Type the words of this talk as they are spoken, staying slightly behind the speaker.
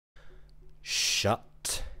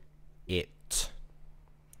Shut it.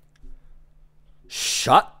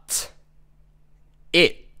 Shut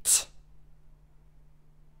it.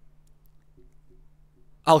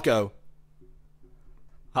 I'll go.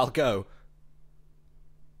 I'll go.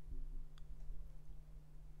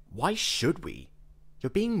 Why should we? You're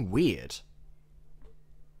being weird.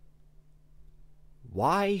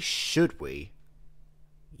 Why should we?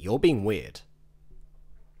 You're being weird.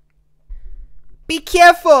 Be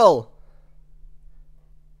careful!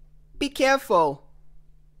 Be careful.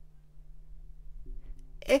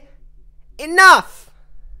 Enough!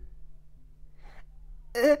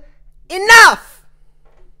 Enough!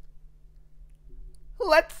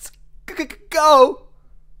 Let's go!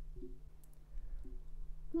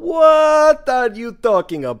 What are you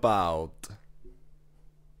talking about?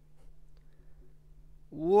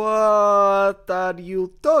 What are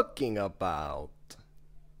you talking about?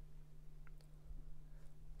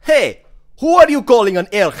 Hey! Who are you calling an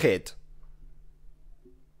airhead?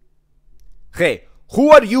 Hey, who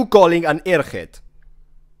are you calling an airhead?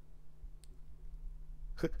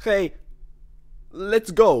 Hey, let's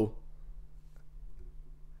go.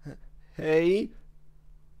 Hey,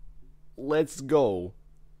 let's go.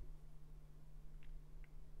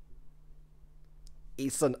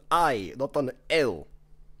 It's an I, not an L.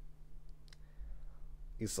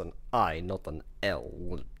 It's an I, not an L.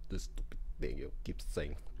 What this stupid thing you keep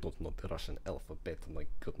saying. Don't know the Russian alphabet, my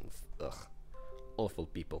goodness. Ugh. Awful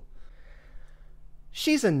people.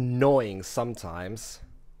 She's annoying sometimes.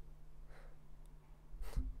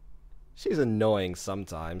 She's annoying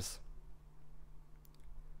sometimes.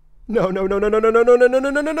 No, no, no, no, no, no, no, no, no, no, no,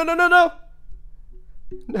 no, no, no, no, no.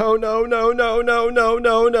 No, no, no, no, no, no,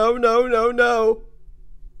 no, no, no, no, no.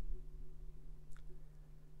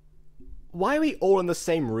 Why are we all in the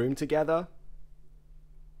same room together?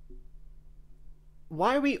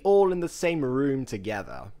 Why are we all in the same room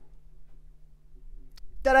together?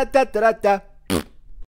 Da da da da da da.